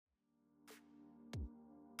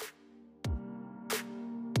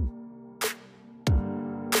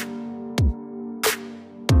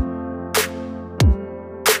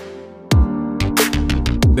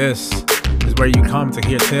This is where you come to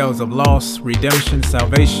hear tales of loss, redemption,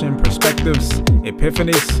 salvation, perspectives,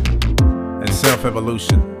 epiphanies, and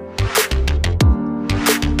self-evolution.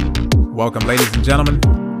 Welcome, ladies and gentlemen,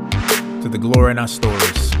 to the Glory in Our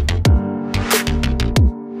Stories.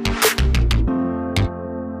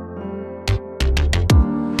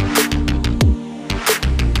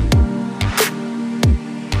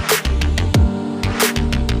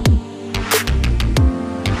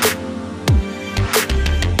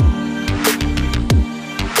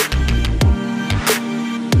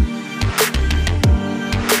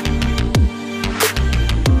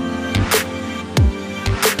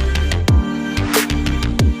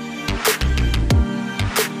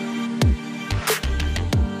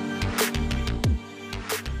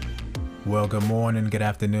 Well, good morning, good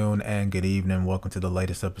afternoon, and good evening. Welcome to the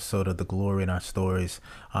latest episode of The Glory in Our Stories.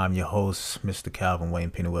 I'm your host, Mr. Calvin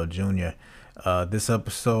Wayne Pennywell Jr. This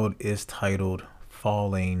episode is titled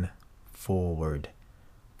Falling Forward.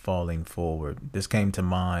 Falling Forward. This came to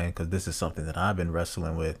mind because this is something that I've been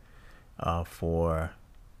wrestling with for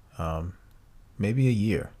maybe a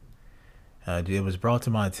year. It was brought to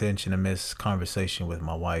my attention amidst conversation with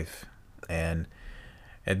my wife. And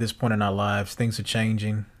at this point in our lives, things are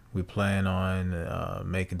changing. We plan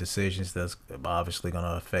on making decisions that's obviously going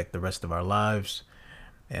to affect the rest of our lives.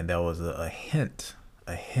 And there was a hint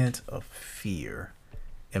of fear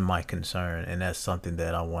in my concern. And that's something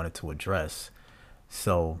that I wanted to address.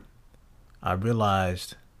 So I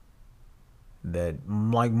realized that,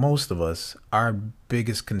 like most of us, our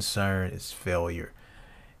biggest concern is failure.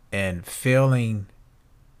 And failing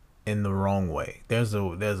in the wrong way. There's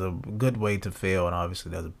a good way to fail, and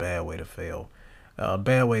obviously there's a bad way to fail. A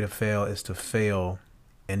bad way to fail is to fail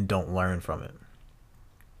and don't learn from it.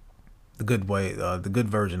 The good way, the good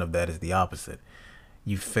version of that is the opposite.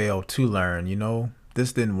 You fail to learn.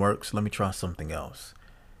 This didn't work, so let me try something else.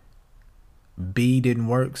 B didn't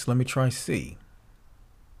work, so let me try C.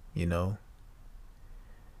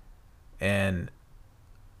 And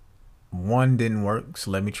 1 didn't work,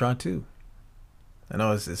 so let me try 2. I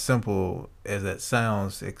know it's as simple as that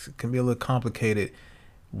sounds. It can be a little complicated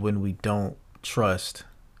when we don't trust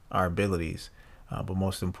our abilities, but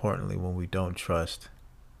most importantly, when we don't trust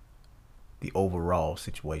the overall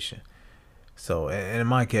situation. So, and in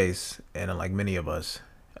my case, and like many of us,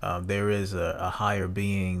 there is a higher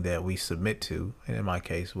being that we submit to, and in my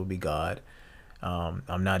case, will be God.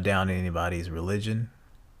 I'm not down in anybody's religion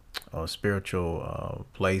or spiritual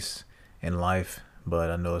place in life,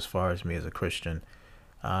 but I know as far as me as a Christian,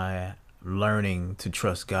 I'm learning to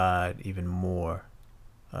trust God even more.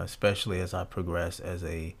 Especially as I progress as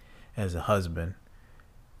a husband,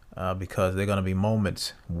 because there are going to be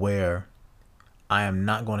moments where I am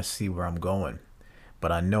not going to see where I'm going, but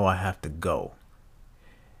I know I have to go.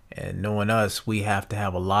 And knowing us, we have to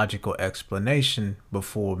have a logical explanation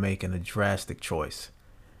before making a drastic choice,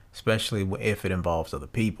 especially if it involves other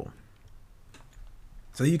people.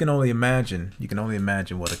 So you can only imagine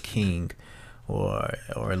what a king or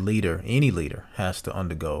a leader, any leader, has to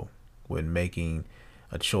undergo when making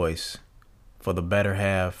a choice for the better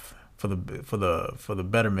half, for the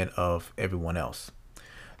betterment of everyone else.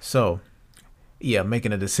 So, yeah,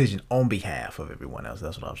 making a decision on behalf of everyone else.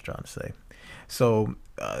 That's what I was trying to say. So,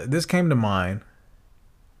 this came to mind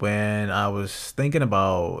when I was thinking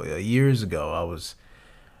about years ago.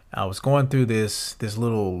 I was going through this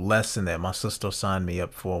little lesson that my sister signed me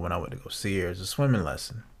up for when I went to go see her. It's a swimming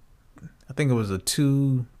lesson. I think it was a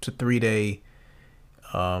 2 to 3 day.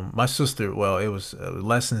 My sister, it was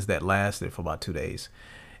lessons that lasted for about 2 days.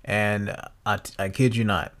 And I kid you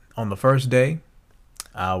not, on the first day,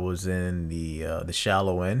 I was in the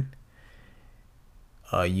shallow end,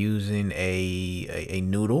 using a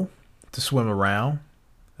noodle to swim around.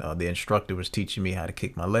 The instructor was teaching me how to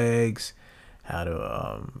kick my legs, how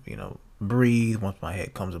to, breathe once my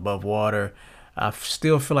head comes above water. I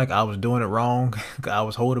still feel like I was doing it wrong. I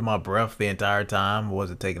was holding my breath the entire time. I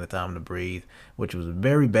wasn't taking the time to breathe, which was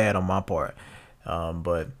very bad on my part.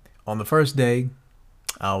 But on the first day,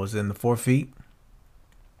 I was in the 4 feet.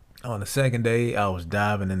 On the second day, I was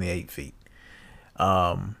diving in the 8 feet.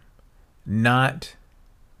 Not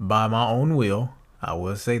by my own will, I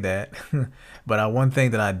will say that. But one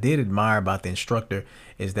thing that I did admire about the instructor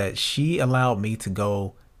is that she allowed me to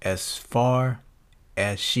go as far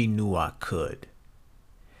as she knew I could.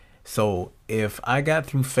 So if I got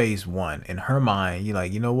through phase 1, in her mind, you're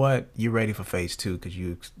like, you know what? You're ready for phase 2 because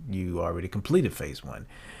you already completed phase 1.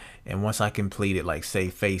 And once I completed, like, say,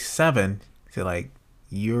 phase 7, she's like,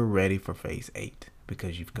 you're ready for phase 8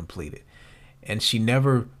 because you've completed. And she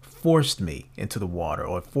never forced me into the water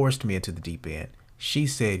or forced me into the deep end. She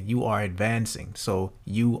said, you are advancing, so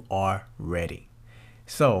you are ready.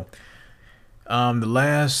 So, I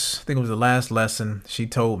think it was the last lesson, she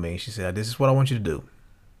told me, she said, this is what I want you to do.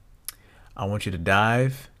 I want you to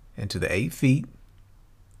dive into the 8 feet,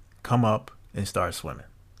 come up, and start swimming.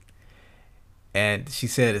 And she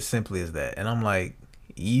said as simply as that. And I'm like,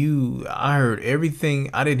 I heard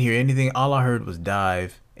everything. I didn't hear anything. All I heard was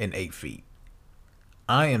dive in 8 feet.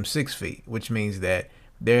 I am 6 feet, which means that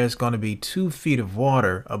there's going to be 2 feet of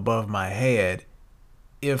water above my head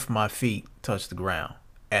if my feet touch the ground,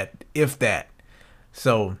 if that.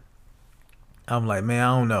 So I'm like, man,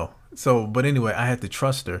 I don't know. So, but anyway, I had to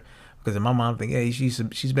trust her because in my mind, I'm thinking, hey,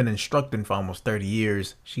 she's been instructing for almost 30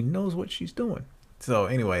 years. She knows what she's doing. So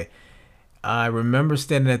anyway, I remember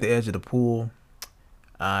standing at the edge of the pool.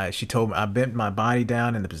 She told me, I bent my body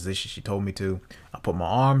down in the position she told me to. I put my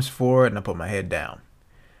arms forward and I put my head down.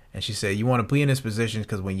 And she said, you want to be in this position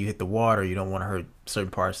because when you hit the water, you don't want to hurt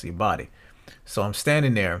certain parts of your body. So I'm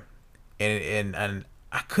standing there and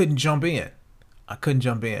I couldn't jump in. I couldn't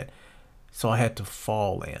jump in. So I had to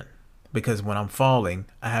fall in because when I'm falling,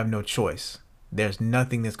 I have no choice. There's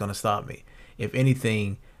nothing that's going to stop me. If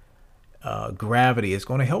anything, gravity is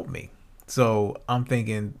going to help me. So I'm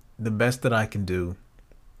thinking the best that I can do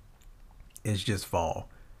is just fall.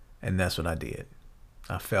 And that's what I did.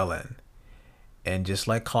 I fell in. And just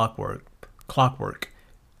like clockwork,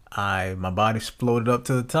 my body floated up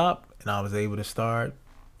to the top and I was able to start,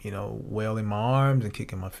 wailing my arms and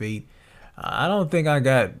kicking my feet. I don't think I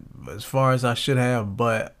got as far as I should have,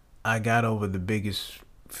 but I got over the biggest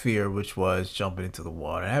fear, which was jumping into the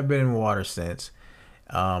water. I have been in water since.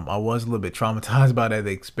 I was a little bit traumatized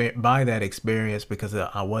by that experience because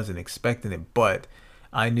I wasn't expecting it, but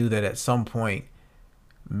I knew that at some point,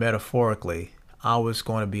 metaphorically, I was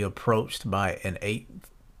going to be approached by an 8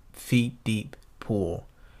 feet deep pool.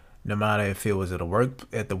 No matter if it was at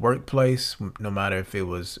the workplace, no matter if it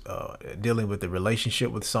was dealing with a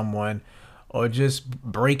relationship with someone, or just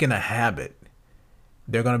breaking a habit.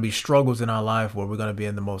 There are going to be struggles in our life where we're going to be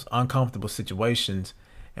in the most uncomfortable situations,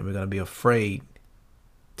 and we're going to be afraid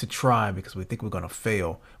to try because we think we're going to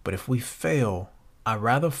fail. But if we fail, I'd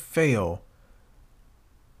rather fail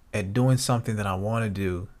at doing something that I want to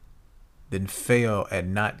do than fail at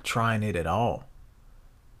not trying it at all.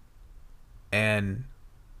 And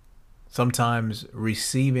sometimes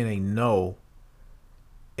receiving a no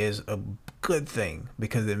is a good thing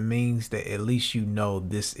because it means that at least you know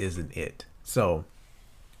this isn't it. So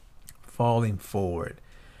falling forward.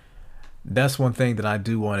 That's one thing that I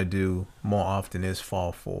do want to do more often is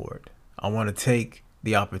fall forward. I want to take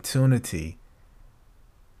the opportunity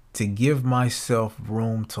to give myself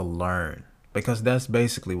room to learn because that's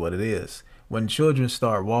basically what it is. When children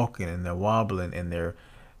start walking and they're wobbling and their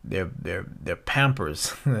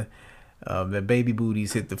pampers, their baby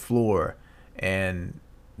booties hit the floor and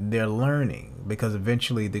they're learning because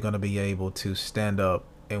eventually they're going to be able to stand up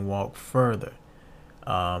and walk further,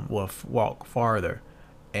 walk farther.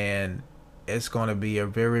 And it's going to be a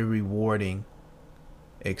very rewarding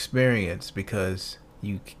experience because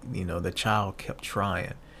the child kept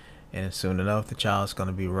trying, and soon enough the child's going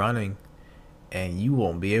to be running and you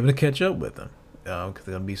won't be able to catch up with them because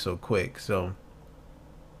they're going to be so quick. So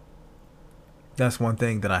that's one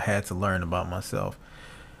thing that I had to learn about myself,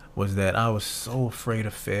 was that I was so afraid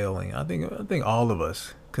of failing. I think all of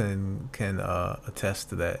us can attest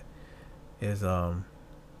to that. Is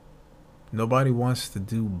nobody wants to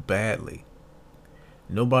do badly.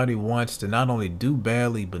 Nobody wants to not only do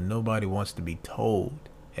badly, but nobody wants to be told,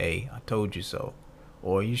 hey, I told you so,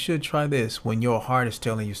 or you should try this, when your heart is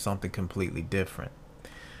telling you something completely different.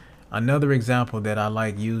 Another example that I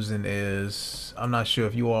like using is, I'm not sure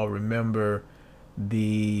if you all remember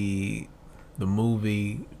the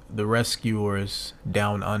movie The Rescuers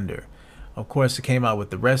Down Under. Of course, it came out with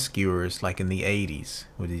The Rescuers like in the 80s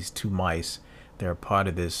with these two mice. They're part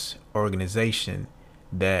of this organization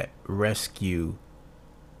that rescue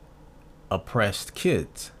oppressed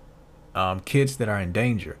kids, kids that are in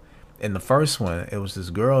danger. In the first one, it was this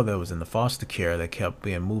girl that was in the foster care that kept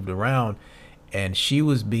being moved around, and she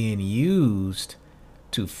was being used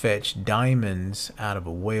to fetch diamonds out of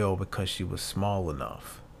a well because she was small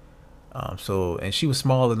enough. And she was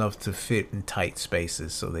small enough to fit in tight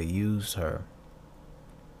spaces, so they used her.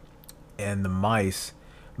 And the mice,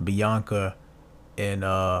 Bianca and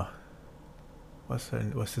what's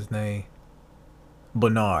his name?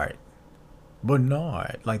 Bernard.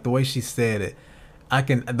 Like the way she said it,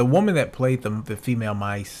 the woman that played the female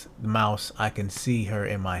mouse, I can see her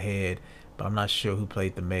in my head, but I'm not sure who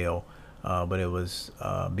played the male. But it was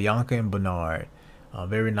Bianca and Bernard,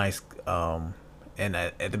 very nice. and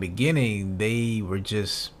at the beginning they were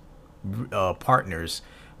just partners,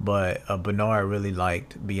 but Bernard really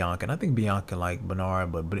liked Bianca, and I think Bianca liked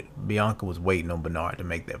Bernard, but Bianca was waiting on Bernard to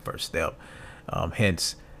make that first step.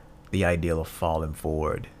 Hence, the ideal of falling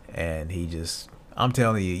forward, and he just. I'm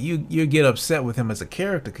telling you, you get upset with him as a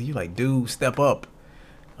character because you like, dude, step up.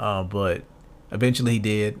 But eventually he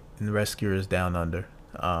did in Rescuers Down Under.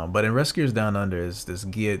 But in Rescuers Down Under is this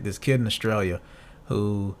kid in Australia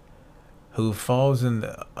who falls in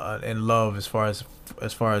love as far as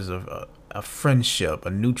a friendship, a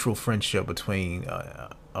neutral friendship between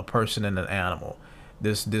a person and an animal.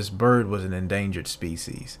 This bird was an endangered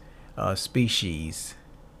species. Species.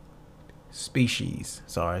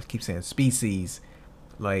 Sorry, I keep saying species,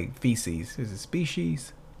 like feces. Is it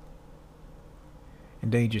species?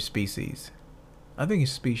 Endangered species. I think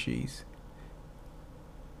it's species.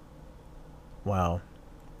 Wow.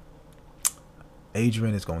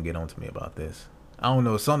 Adrian is gonna get on to me about this. I don't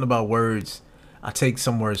know, something about words. I take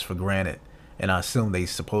some words for granted, and I assume they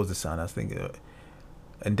supposed to sound. I think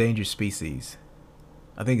endangered species.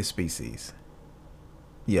 I think it's species.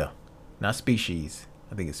 Yeah, not species.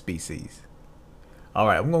 I think it's species. All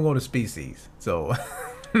right, I'm gonna go to species. So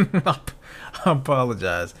I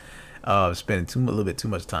apologize. Spending a little bit too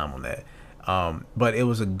much time on that. But it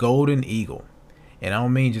was a golden eagle, and I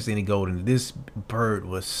don't mean just any golden. This bird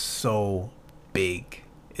was so big.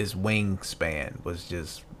 His wingspan was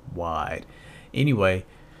just wide. Anyway,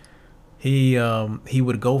 he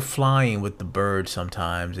would go flying with the bird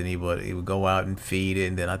sometimes, and he would go out and feed it.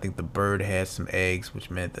 And then I think the bird had some eggs, which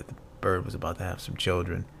meant that the bird was about to have some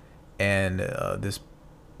children. And this,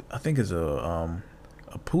 I think, is a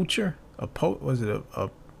poocher. Was it a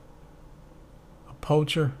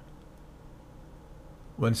poacher?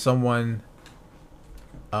 When someone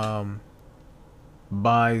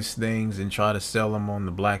buys things and try to sell them on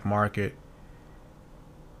the black market.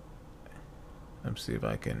 Let's see if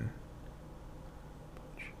I can.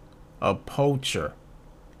 A poacher.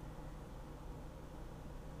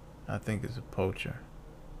 I think it's a poacher.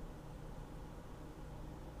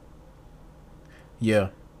 Yeah,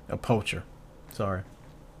 a poacher. Sorry.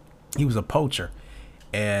 He was a poacher,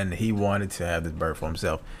 and he wanted to have this bird for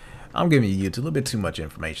himself. I'm giving you a little bit too much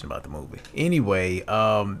information about the movie. Anyway,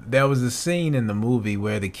 there was a scene in the movie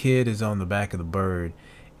where the kid is on the back of the bird,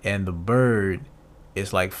 and the bird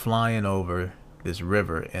is like flying over this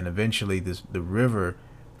river, and eventually the river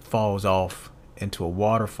falls off into a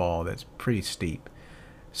waterfall that's pretty steep.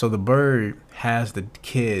 So the bird has the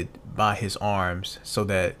kid by his arms so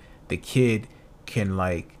that the kid can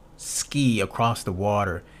like ski across the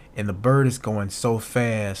water, and the bird is going so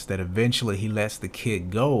fast that eventually he lets the kid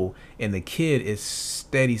go, and the kid is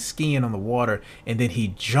steady skiing on the water, and then he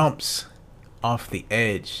jumps off the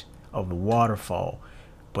edge of the waterfall,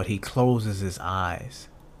 but he closes his eyes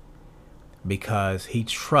because he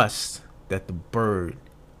trusts that the bird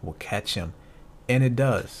will catch him, and it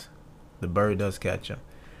does. The bird does catch him.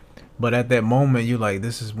 But at that moment, you're like,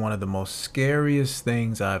 this is one of the most scariest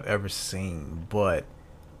things I've ever seen. But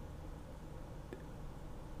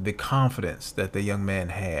the confidence that the young man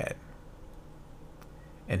had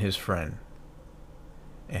and his friend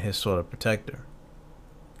and his sort of protector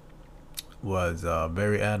was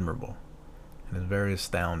very admirable, and it's very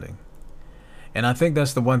astounding. And I think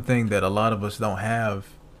that's the one thing that a lot of us don't have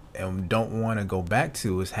and don't want to go back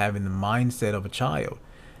to, is having the mindset of a child.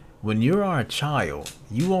 When you are a child,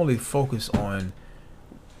 you only focus on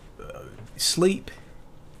sleep,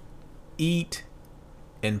 eat,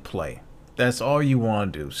 and play. That's all you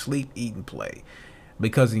want to do. Sleep, eat, and play.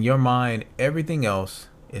 Because in your mind, everything else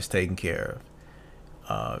is taken care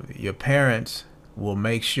of. Your parents will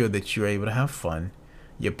make sure that you're able to have fun.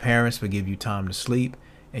 Your parents will give you time to sleep,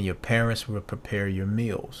 and your parents will prepare your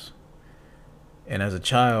meals. And as a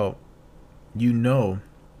child, you know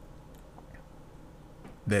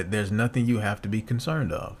that there's nothing you have to be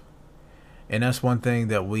concerned of. And that's one thing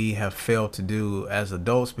that we have failed to do as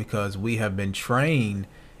adults, because we have been trained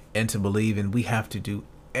into believing we have to do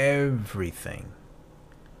everything.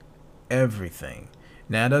 Everything.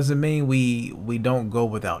 Now, it doesn't mean we don't go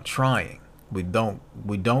without trying. We don't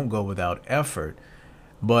go without effort.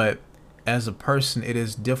 But as a person, it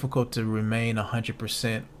is difficult to remain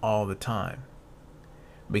 100% all the time.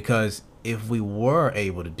 Because if we were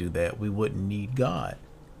able to do that, we wouldn't need God.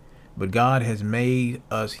 But God has made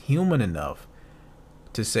us human enough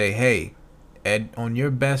to say, hey, on your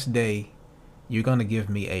best day, you're going to give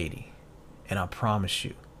me 80. And I promise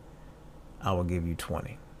you, I will give you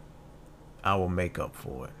 20. I will make up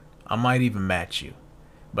for it. I might even match you.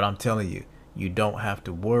 But I'm telling you, you don't have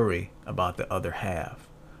to worry about the other half,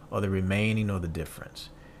 or the remaining, or the difference.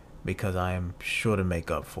 because I am sure to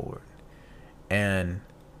make up for it. And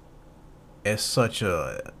it's such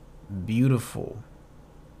a beautiful,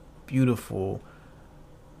 beautiful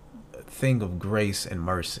thing of grace and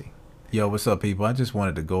mercy. Yo, what's up, people? I just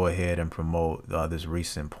wanted to go ahead and promote this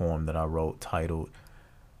recent poem that I wrote titled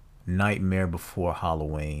Nightmare Before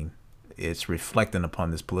Halloween. It's reflecting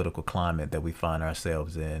upon this political climate that we find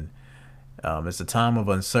ourselves in. It's a time of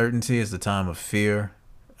uncertainty, it's a time of fear,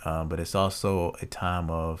 but it's also a time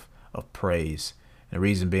of praise. And the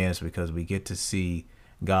reason being is because we get to see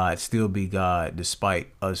God still be God despite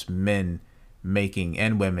us men making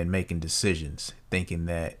and women making decisions, thinking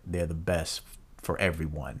that they're the best for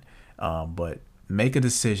everyone. But make a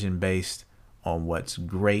decision based on what's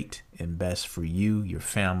great and best for you, your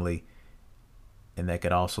family, and that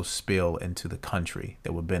could also spill into the country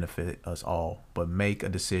that would benefit us all. But make a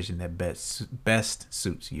decision that best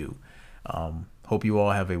suits you. Hope you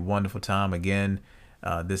all have a wonderful time. Again,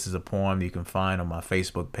 this is a poem you can find on my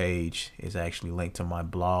Facebook page. It's actually linked to my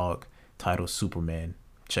blog titled Superman.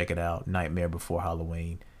 Check it out, Nightmare Before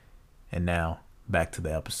Halloween. And now, back to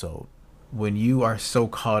the episode. When you are so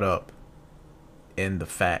caught up in the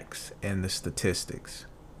facts and the statistics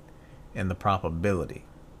and the probability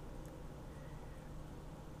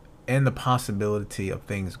and the possibility of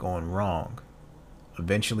things going wrong,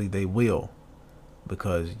 eventually they will,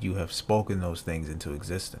 because you have spoken those things into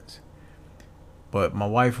existence. But my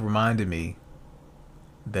wife reminded me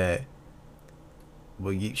that,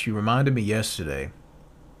 well, she reminded me yesterday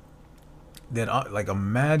that like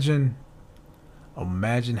imagine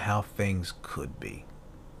how things could be.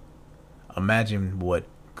 Imagine what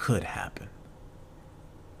could happen.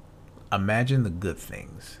 Imagine the good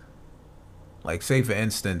things. Like, say for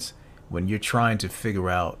instance, when you're trying to figure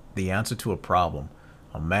out the answer to a problem,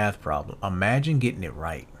 a math problem, imagine getting it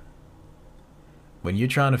right. When you're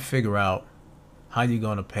trying to figure out how you're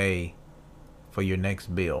going to pay for your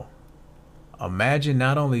next bill, imagine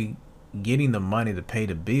not only getting the money to pay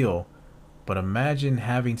the bill, but imagine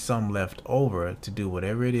having some left over to do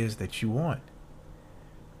whatever it is that you want.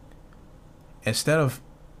 Instead of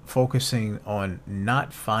focusing on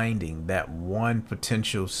not finding that one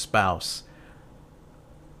potential spouse,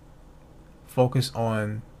 focus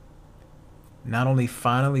on not only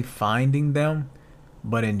finally finding them,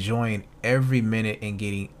 but enjoying every minute and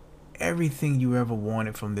getting everything you ever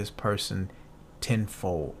wanted from this person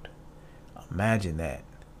tenfold. Imagine that.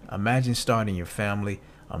 Imagine starting your family.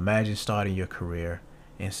 Imagine starting your career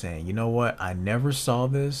and saying, you know what? I never saw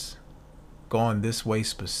this going this way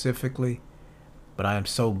specifically, but I am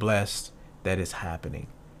so blessed that it's happening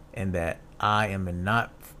and that I am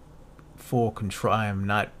not full control. I am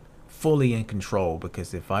not fully in control,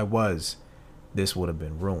 because if I was, this would have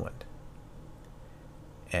been ruined.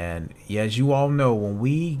 And as you all know, when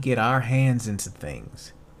we get our hands into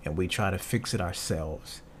things and we try to fix it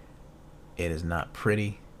ourselves, it is not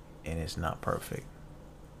pretty and it's not perfect.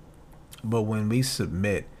 But when we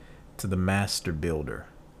submit to the master builder,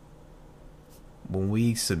 when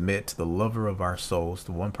we submit to the lover of our souls,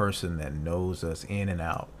 the one person that knows us in and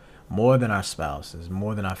out, more than our spouses,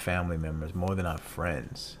 more than our family members, more than our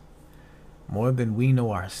friends, more than we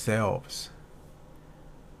know ourselves,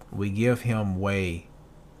 we give him way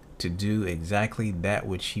to do exactly that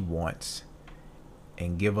which he wants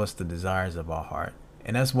and give us the desires of our heart.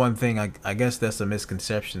 And that's one thing, I guess that's a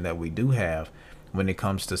misconception that we do have when it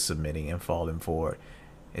comes to submitting and falling forward,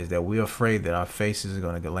 is that we're afraid that our faces are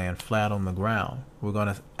going to land flat on the ground. We're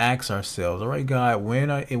going to ask ourselves, all right, God, when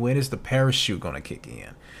is the parachute going to kick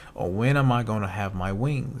in? Or when am I going to have my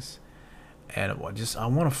wings? And I want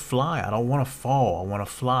to fly. I don't want to fall. I want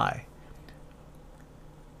to fly.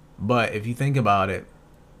 But if you think about it,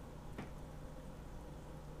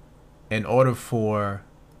 in order for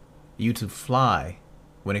you to fly,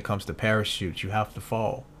 when it comes to parachutes, you have to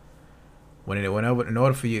fall. In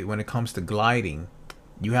order for you, when it comes to gliding,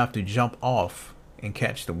 you have to jump off and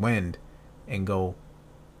catch the wind and go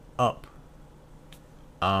up.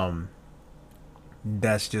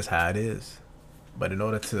 That's just how it is. But in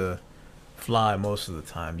order to fly, most of the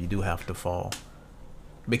time, you do have to fall,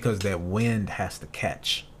 because that wind has to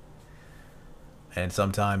catch. And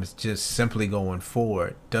sometimes just simply going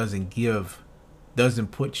forward doesn't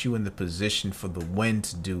put you in the position for the wind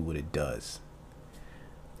to do what it does.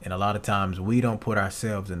 And a lot of times we don't put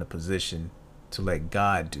ourselves in the position to let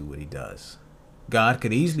God do what he does. God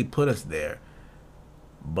could easily put us there,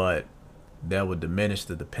 but that would diminish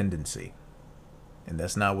the dependency. And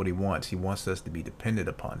that's not what he wants. He wants us to be dependent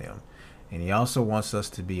upon him. And he also wants us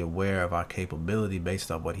to be aware of our capability based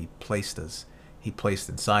on what he placed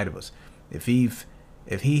inside of us. If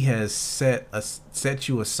he has set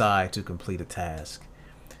you aside to complete a task,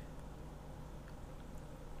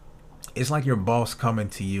 It's like your boss coming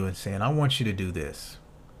to you and saying, I want you to do this.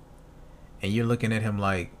 And you're looking at him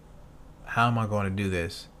like, how am I going to do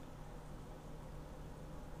this?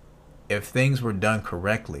 If things were done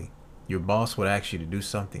correctly, your boss would ask you to do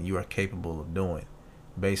something you are capable of doing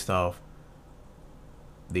based off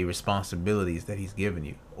the responsibilities that he's given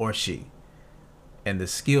you, or she, and the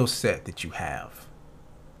skill set that you have.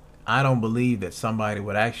 I don't believe that somebody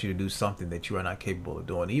would ask you to do something that you are not capable of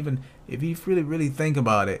doing. Even if you really, really think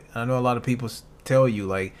about it, I know a lot of people tell you,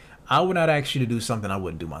 like, I would not ask you to do something I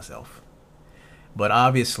wouldn't do myself. But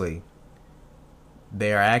obviously,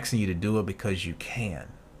 they are asking you to do it because you can.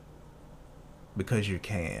 Because you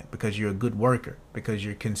can. Because you're a good worker. Because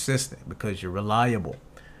you're consistent. Because you're reliable.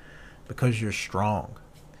 Because you're strong.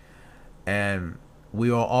 And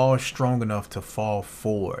we are all strong enough to fall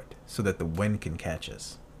forward so that the wind can catch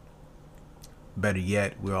us. Better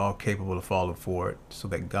yet, we're all capable of falling forward so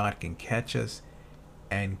that God can catch us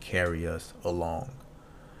and carry us along.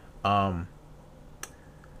 I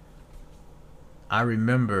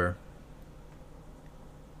remember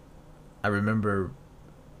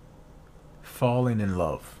falling in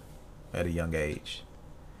love at a young age,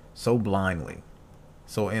 so blindly,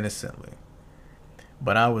 so innocently.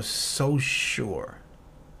 But I was so sure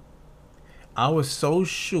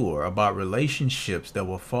about relationships that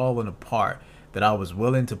were falling apart that I was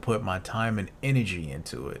willing to put my time and energy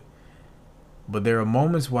into it. But there are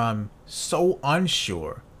moments where I'm so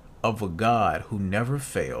unsure of a God who never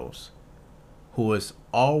fails, who is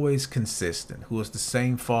always consistent, who is the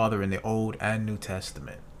same Father in the Old and New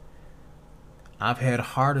Testament. I've had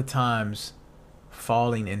harder times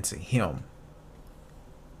falling into Him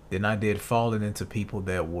than I did falling into people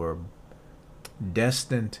that were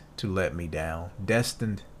destined to let me down,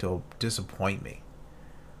 destined to disappoint me.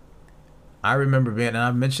 I remember being, and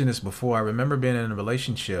I've mentioned this before, I remember being in a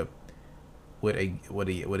relationship with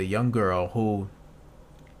a young girl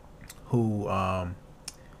who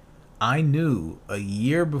I knew a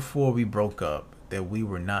year before we broke up that we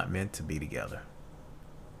were not meant to be together.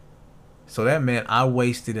 So that meant I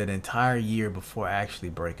wasted an entire year before actually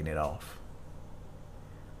breaking it off.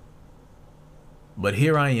 But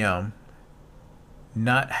here I am,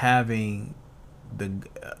 not having the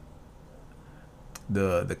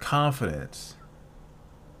confidence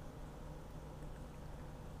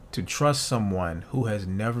to trust someone who has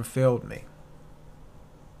never failed me.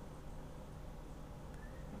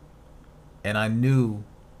 And I knew,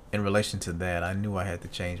 in relation to that, I knew I had to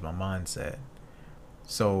change my mindset.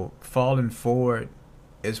 So falling forward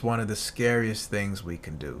is one of the scariest things we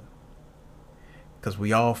can do, because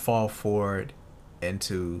we all fall forward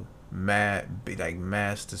into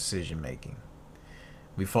mass decision making.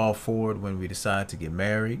 We fall forward when we decide to get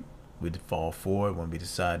married. We fall forward when we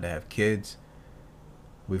decide to have kids.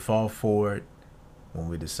 We fall forward when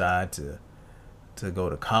we decide to go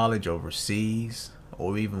to college overseas,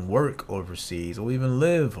 or even work overseas, or even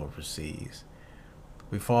live overseas.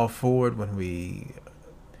 We fall forward when we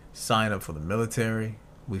sign up for the military.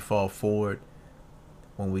 We fall forward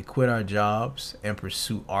when we quit our jobs and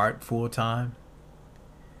pursue art full time.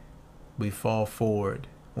 We fall forward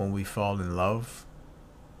when we fall in love.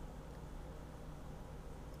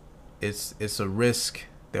 It's a risk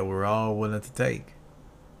that we're all willing to take.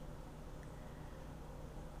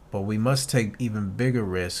 But we must take even bigger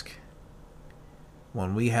risk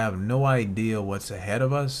when we have no idea what's ahead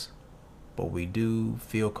of us, but we do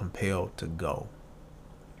feel compelled to go.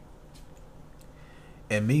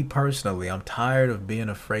 And me personally, I'm tired of being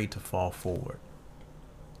afraid to fall forward.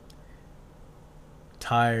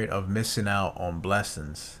 Tired of missing out on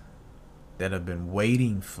blessings that have been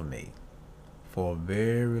waiting for me for a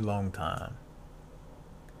very long time.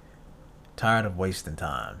 Tired of wasting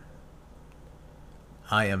time.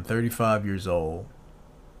 I am 35 years old,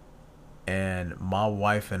 and my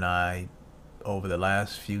wife and I, over the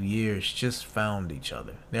last few years, just found each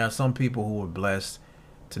other. There are some people who were blessed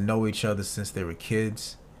to know each other since they were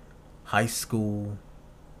kids, high school,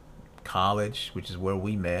 college, which is where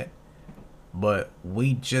we met, but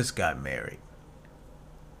we just got married.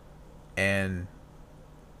 And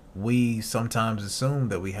we sometimes assume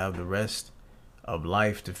that we have the rest of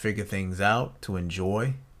life to figure things out, to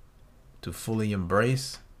enjoy, to fully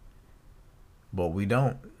embrace, but we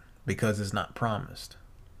don't, because it's not promised.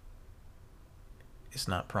 It's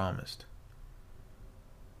not promised.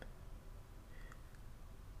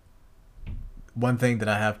 One thing that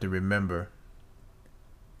I have to remember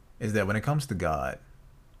is that when it comes to God,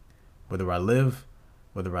 whether I live,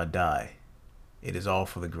 whether I die, it is all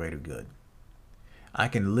for the greater good. I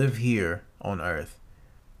can live here on earth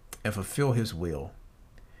and fulfill His will,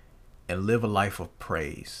 and live a life of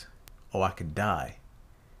praise. Or I could die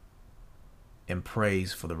and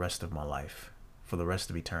praise for the rest of my life, for the rest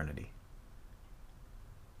of eternity.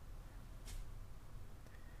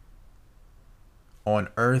 On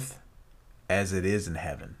earth as it is in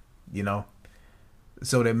heaven, you know?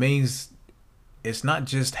 So that means it's not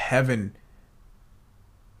just heaven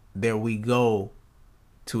that we go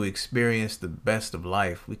to experience the best of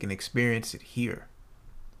life. We can experience it here.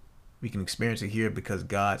 We can experience it here because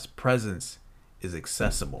God's presence is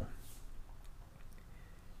accessible.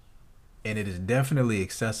 And it is definitely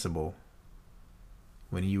accessible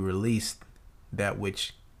when you release that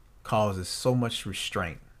which causes so much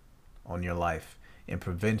restraint on your life and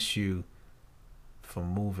prevents you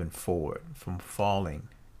from moving forward, from falling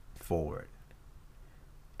forward.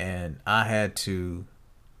 And I had to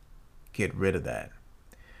get rid of that,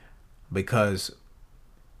 because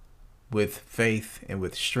with faith and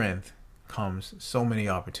with strength comes so many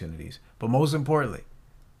opportunities. But most importantly,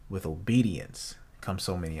 with obedience comes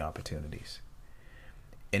so many opportunities.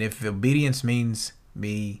 And if obedience means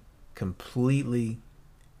me completely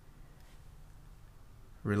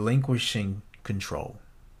relinquishing control,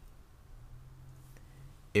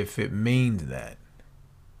 if it means that,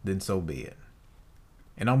 then so be it.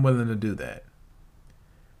 And I'm willing to do that.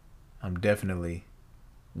 I'm definitely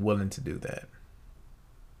willing to do that.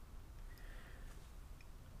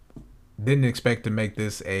 Didn't expect to make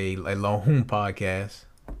this a long podcast.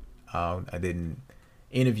 I didn't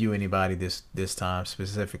interview anybody this time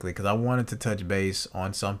specifically because I wanted to touch base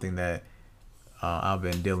on something that I've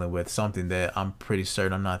been dealing with, something that I'm pretty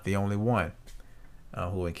certain I'm not the only one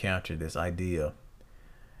who encountered this idea.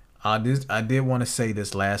 I did want to say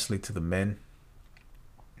this lastly to the men.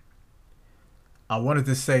 I wanted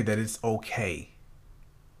to say that it's okay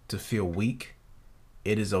to feel weak.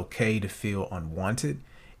 It is okay to feel unwanted.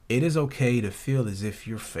 It is okay to feel as if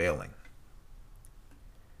you're failing.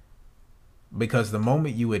 Because the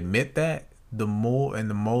moment you admit that, the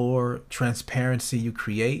more transparency you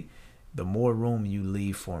create, the more room you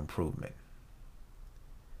leave for improvement.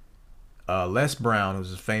 Les Brown,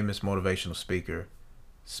 who's a famous motivational speaker,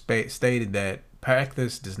 stated that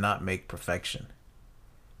practice does not make perfection.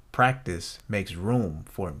 Practice makes room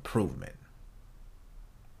for improvement.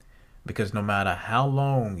 Because no matter how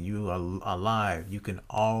long you are alive, you can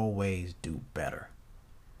always do better.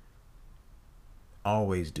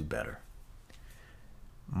 Always do better.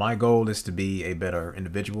 My goal is to be a better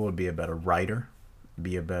individual, to be a better writer,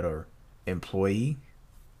 be a better employee,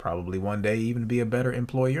 probably one day even be a better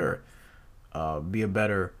employer, be a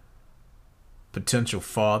better potential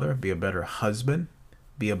father, be a better husband,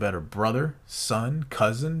 be a better brother, son,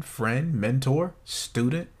 cousin, friend, mentor,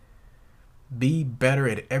 student. Be better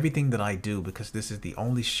at everything that I do, because this is the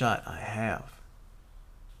only shot I have.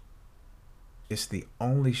 It's the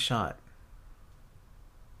only shot.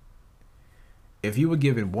 If you were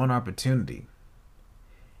given one opportunity,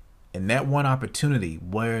 and that one opportunity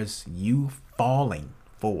was you falling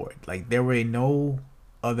forward, like there were no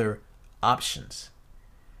other options,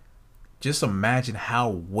 just imagine how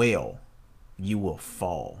well you will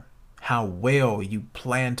fall, how well you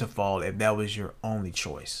plan to fall if that was your only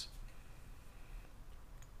choice.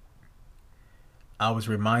 I was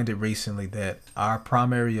reminded recently that our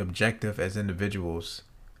primary objective as individuals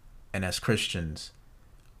and as Christians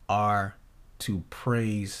are to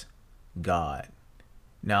praise God.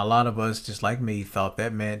 Now, a lot of us, just like me, thought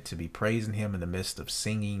that meant to be praising Him in the midst of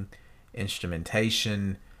singing,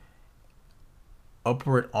 instrumentation,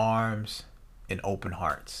 upward arms, and open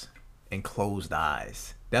hearts, and closed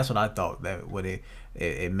eyes. That's what I thought that what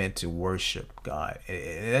it meant to worship God.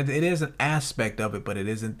 It is an aspect of it, but it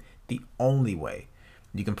isn't the only way.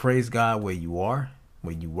 You can praise God where you are,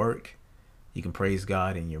 where you work. You can praise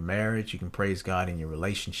God in your marriage. You can praise God in your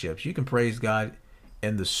relationships. You can praise God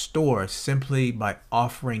in the store simply by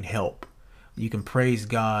offering help. You can praise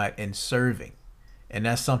God in serving. And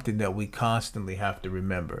that's something that we constantly have to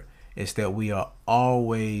remember, is that we are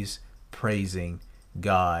always praising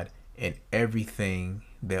God in everything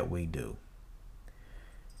that we do.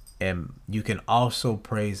 And you can also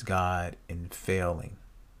praise God in failing.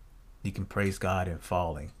 You can praise God in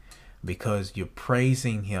falling, because you're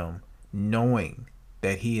praising Him knowing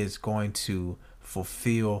that He is going to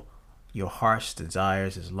fulfill your heart's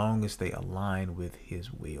desires as long as they align with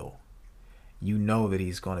His will. You know that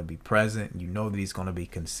He's going to be present. You know that He's going to be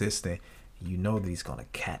consistent. You know that He's going to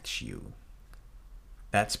catch you.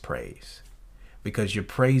 That's praise, because you're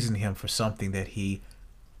praising Him for something that He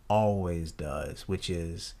always does, which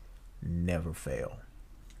is never fail.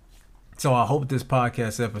 So I hope this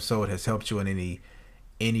podcast episode has helped you in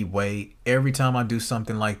any way. Every time I do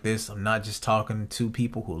something like this, I'm not just talking to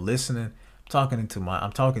people who are listening.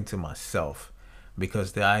 I'm talking to myself,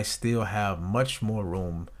 because I still have much more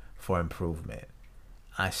room for improvement.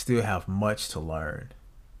 I still have much to learn.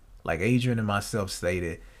 Like Adrian and myself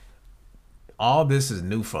stated, all this is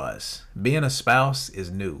new for us. Being a spouse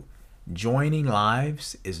is new. Joining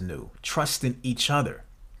lives is new. Trusting each other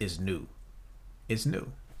is new. It's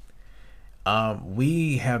new.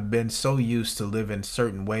 We have been so used to living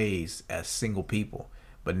certain ways as single people,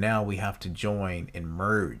 but now we have to join and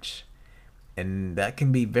merge. And that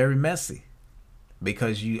can be very messy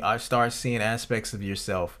because you start seeing aspects of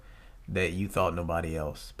yourself that you thought nobody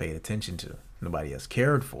else paid attention to, nobody else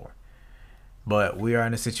cared for. But we are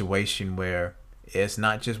in a situation where it's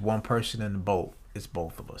not just one person in the boat, it's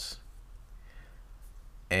both of us.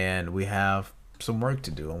 And we have some work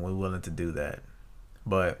to do, and we're willing to do that.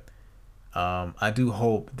 But I do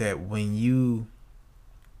hope that when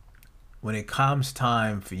it comes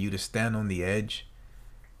time for you to stand on the edge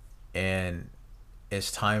and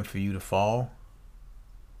it's time for you to fall,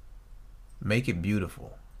 make it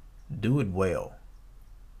beautiful. Do it well.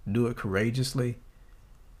 Do it courageously.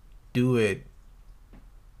 Do it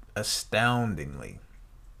astoundingly.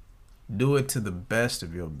 Do it to the best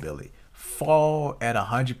of your ability. Fall at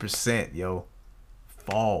 100%, yo.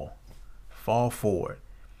 Fall. Fall forward.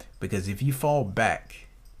 Because if you fall back,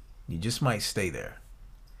 you just might stay there.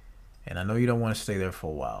 And I know you don't want to stay there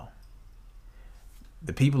for a while.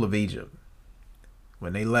 The people of Egypt,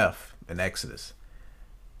 when they left in Exodus,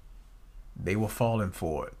 they were falling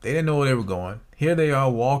forward. They didn't know where they were going. Here they are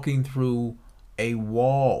walking through a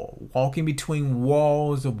wall, walking between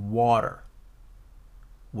walls of water,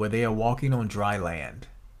 where they are walking on dry land,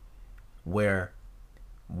 where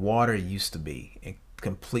water used to be and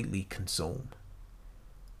completely consumed.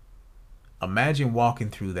 Imagine walking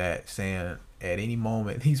through that saying, at any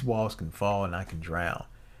moment, these walls can fall and I can drown.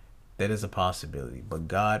 That is a possibility. But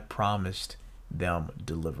God promised them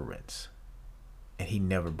deliverance. And he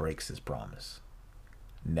never breaks his promise.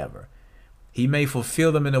 Never. He may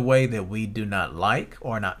fulfill them in a way that we do not like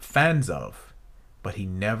or are not fans of, but he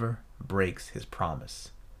never breaks his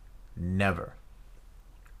promise. Never.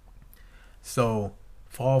 So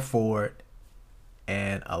fall forward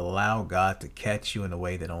and allow God to catch you in a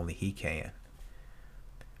way that only he can.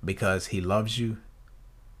 Because he loves you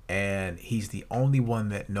and he's the only one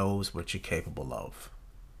that knows what you're capable of.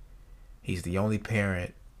 He's the only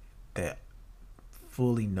parent that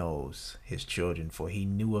fully knows his children, for he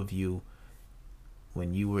knew of you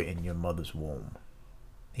when you were in your mother's womb.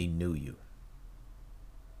 He knew you.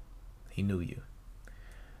 He knew you.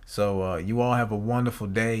 So you all have a wonderful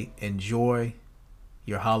day. Enjoy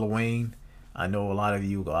your Halloween. I know a lot of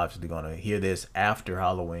you are obviously going to hear this after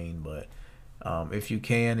Halloween, but if you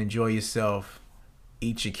can, enjoy yourself.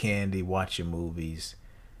 Eat your candy. Watch your movies.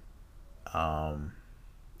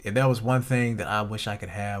 If there was one thing that I wish I could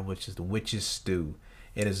have, which is the witch's stew.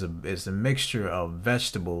 It's a mixture of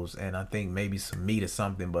vegetables and I think maybe some meat or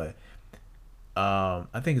something, but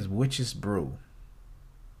I think it's witch's brew.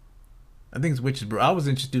 I think it's witch's brew. I was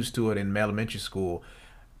introduced to it in elementary school,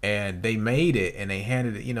 and they made it and they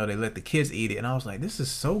handed it. They let the kids eat it, and I was like, this is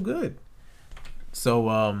so good.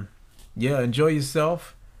 So yeah, enjoy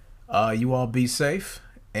yourself. You all be safe,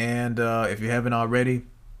 and if you haven't already,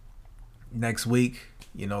 next week,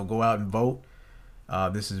 go out and vote.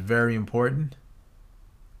 This is very important.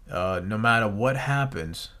 No matter what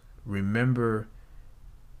happens, remember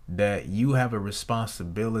that you have a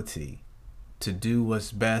responsibility to do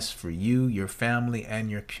what's best for you, your family,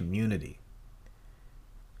 and your community.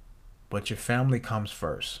 But your family comes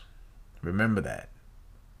first. Remember that.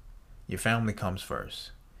 Your family comes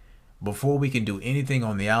first. Before we can do anything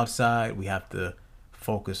on the outside, we have to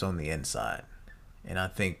focus on the inside. And I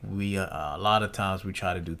think a lot of times we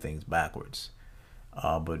try to do things backwards.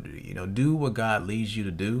 But do what God leads you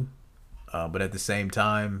to do. But at the same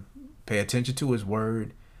time, pay attention to his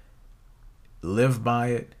word. Live by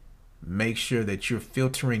it. Make sure that you're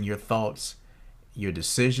filtering your thoughts, your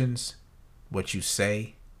decisions, what you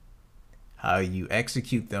say, how you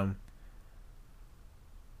execute them.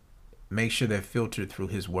 Make sure they're filtered through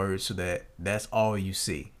his word so that that's all you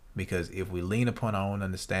see. Because if we lean upon our own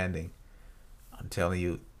understanding, I'm telling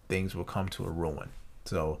you, things will come to a ruin.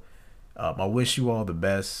 So I wish you all the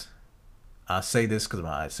best. I say this because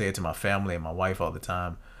I say it to my family and my wife all the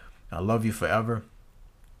time. I love you forever.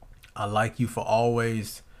 I like you for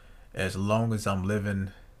always. As long as I'm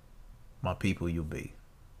living, my people you'll be.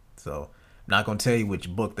 So I'm not going to tell you which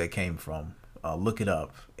book that came from. Look it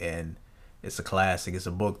up. And it's a classic. It's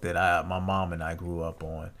a book that my mom and I grew up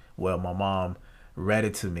on. Well, my mom read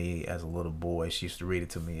it to me as a little boy. She used to read it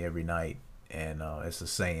to me every night. And it's a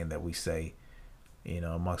saying that we say,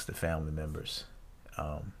 amongst the family members.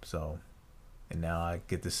 So and now I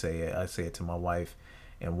get to say it. I say it to my wife,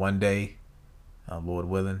 and one day, Lord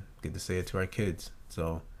willing, get to say it to our kids.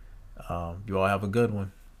 So you all have a good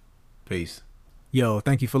one. Peace. Yo,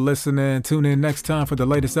 thank you for listening. Tune in next time for the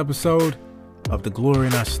latest episode of The Glory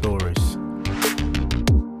in Our Stories.